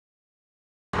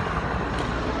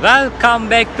welcome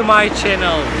back to my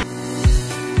channel.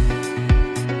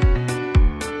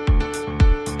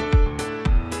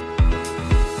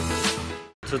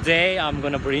 Today I'm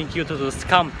gonna bring you to the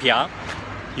Scampia.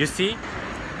 You see,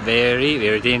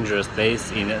 very dangerous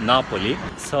place in Napoli.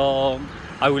 So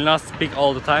I will not speak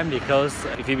all the time, because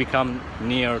if you become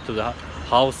near to the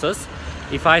houses,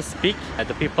 if I speak,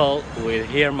 the people will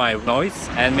hear my noise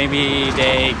and maybe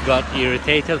they got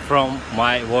irritated from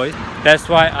my voice. That's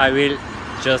why I will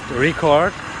just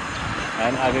record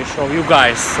and I will show you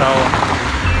guys. So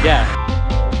yeah.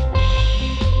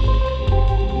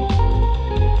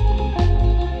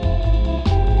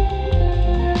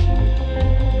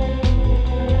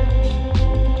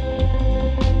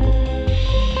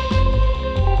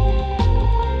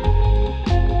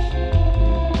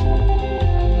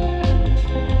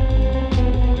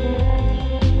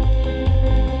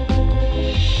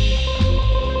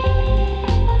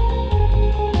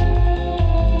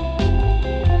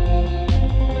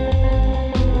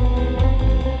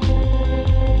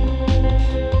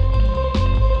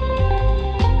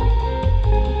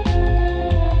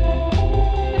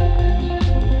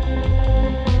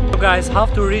 Guys, how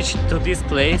to reach to this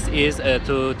place is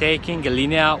to taking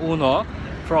Linea Uno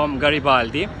from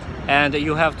Garibaldi, and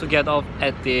you have to get off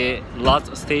at the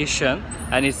last station,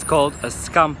 and it's called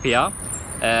Scampia,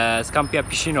 Scampia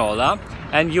Piscinola,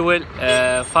 and you will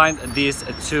find these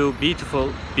two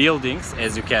beautiful buildings,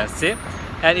 as you can see.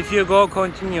 And if you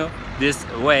continue this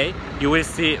way, you will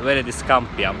see where it is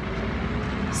Scampia.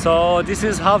 So this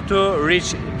is how to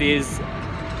reach this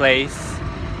place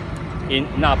in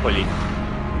Napoli.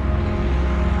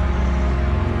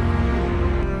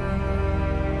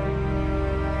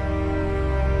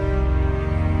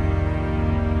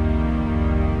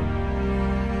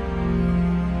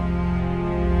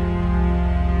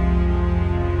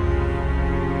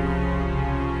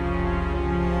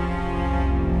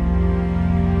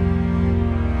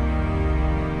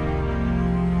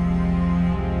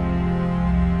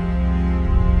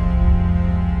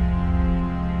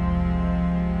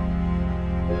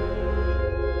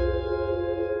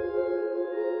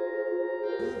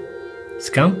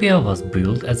 Scampia was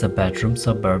built as a bedroom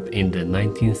suburb in the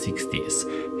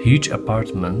 1960s. Huge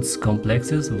apartments,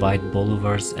 complexes, wide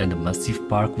boulevards and a massive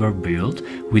park were built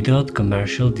without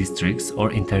commercial districts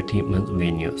or entertainment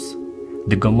venues.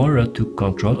 The Gomorrah took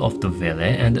control of the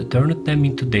valley and turned them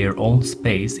into their own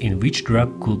space in which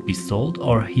drugs could be sold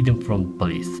or hidden from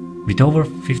police. With over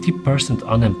 50%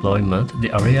 unemployment,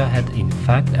 the area had in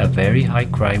fact a very high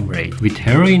crime rate, with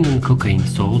heroin and cocaine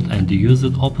sold and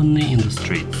used openly in the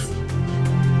streets.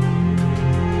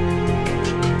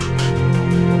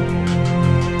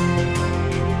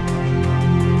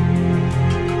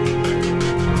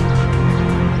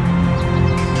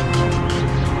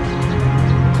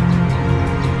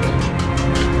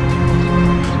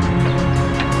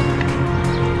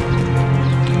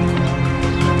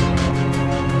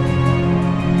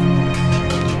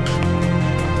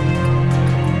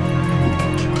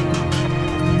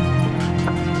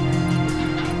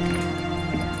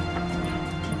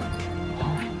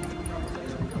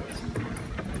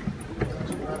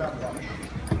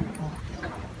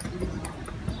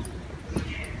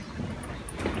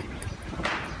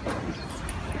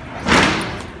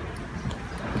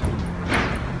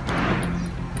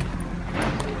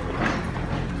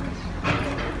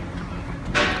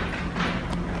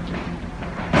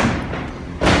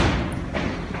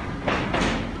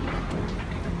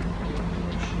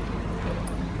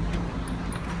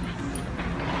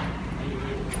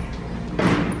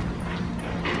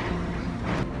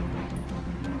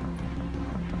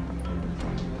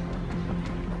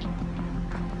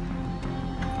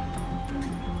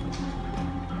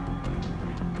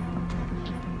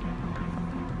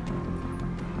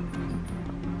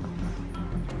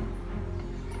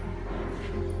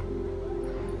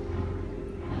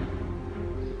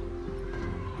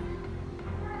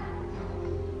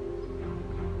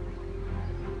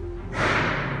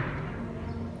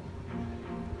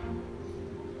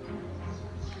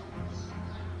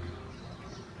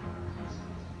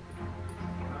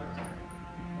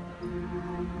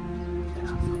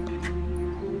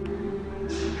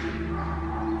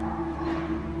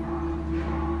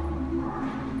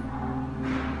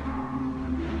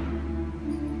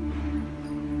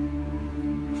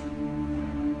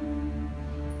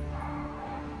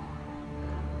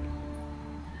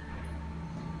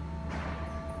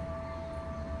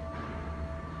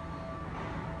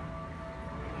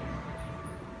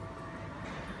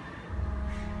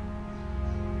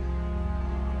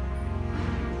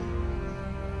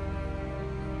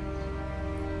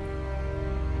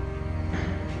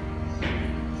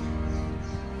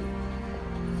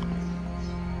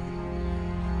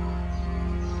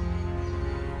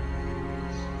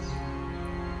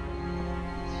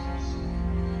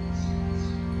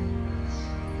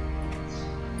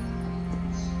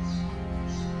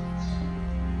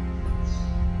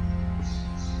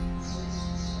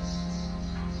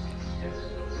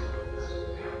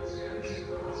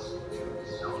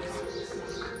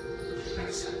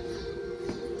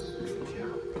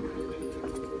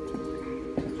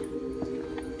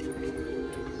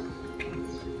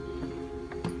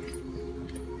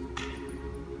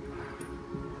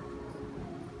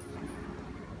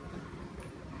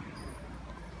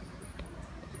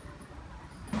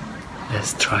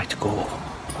 Let's try to go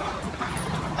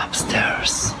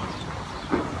upstairs.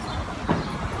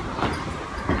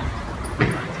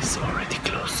 It's already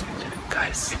closed,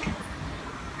 guys.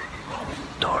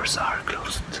 Doors are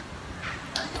closed.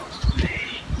 And also they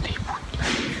put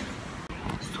like...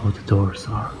 So the doors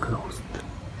are closed.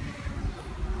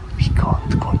 We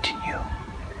can't continue.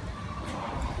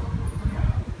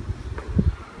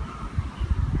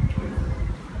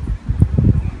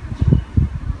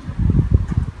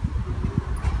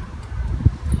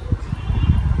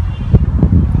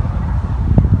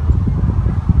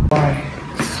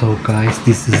 So guys,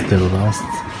 this is the last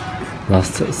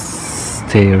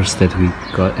stairs that we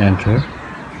got enter.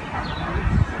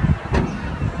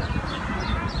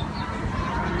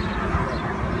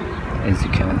 As you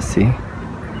can see,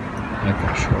 I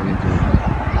can show you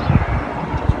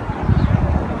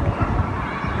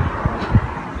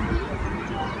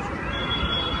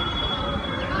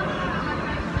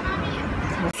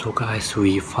the... So guys,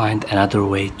 we find another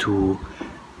way to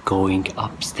going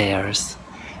upstairs.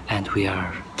 And we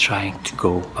are trying to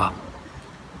go up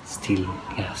still.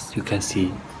 Yes, you can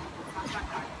see.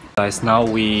 Guys, now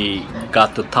we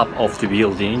got the top of the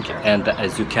building, and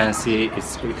as you can see,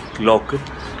 it's locked,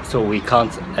 so we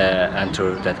can't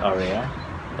enter that area.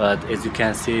 But as you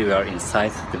can see, we are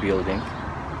inside the building.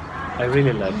 I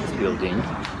really like this building,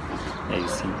 as you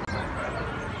see.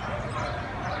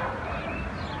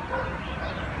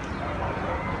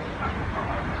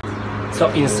 So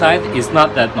inside is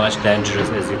not that much dangerous,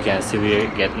 as you can see. We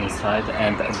get inside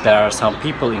and there are some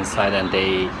people inside and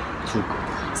they took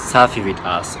selfie with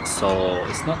us, so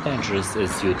it's not dangerous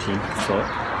as you think. So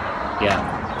yeah,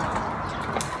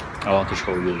 I want to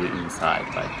show you the inside,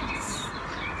 like this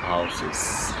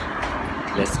houses.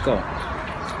 Let's go.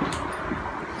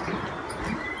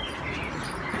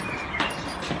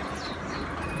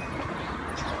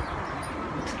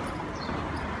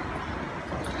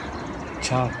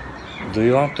 Ciao. Do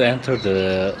you want to enter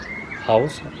the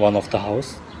house, one of the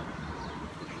house?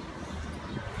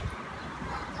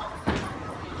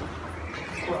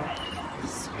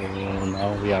 So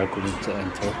now we are going to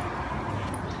enter.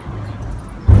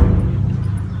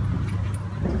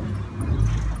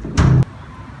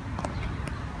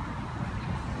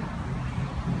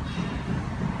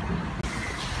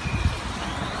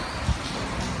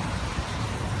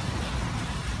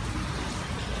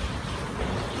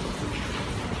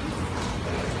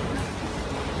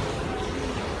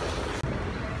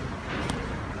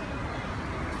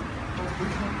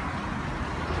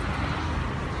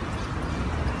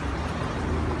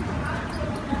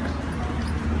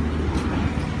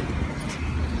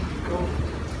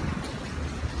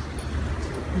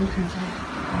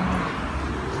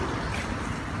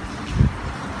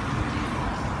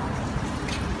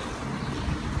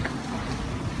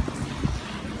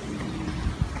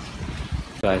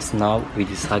 Guys, now we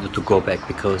decided to go back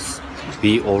because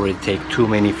we already take too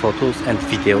many photos and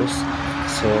videos,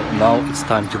 so now it's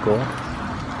time to go.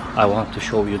 I want to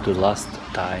show you the last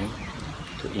time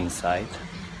to inside.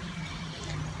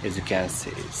 As you can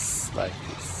see, it's like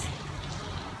this.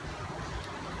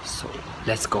 So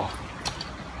let's go.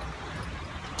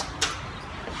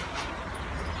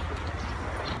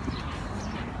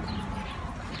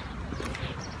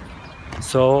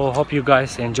 So hope you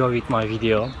guys enjoyed my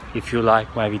video. If you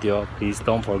like my video, please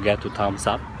don't forget to thumbs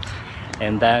up,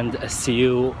 and then see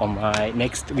you on my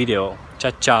next video.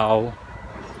 Ciao ciao.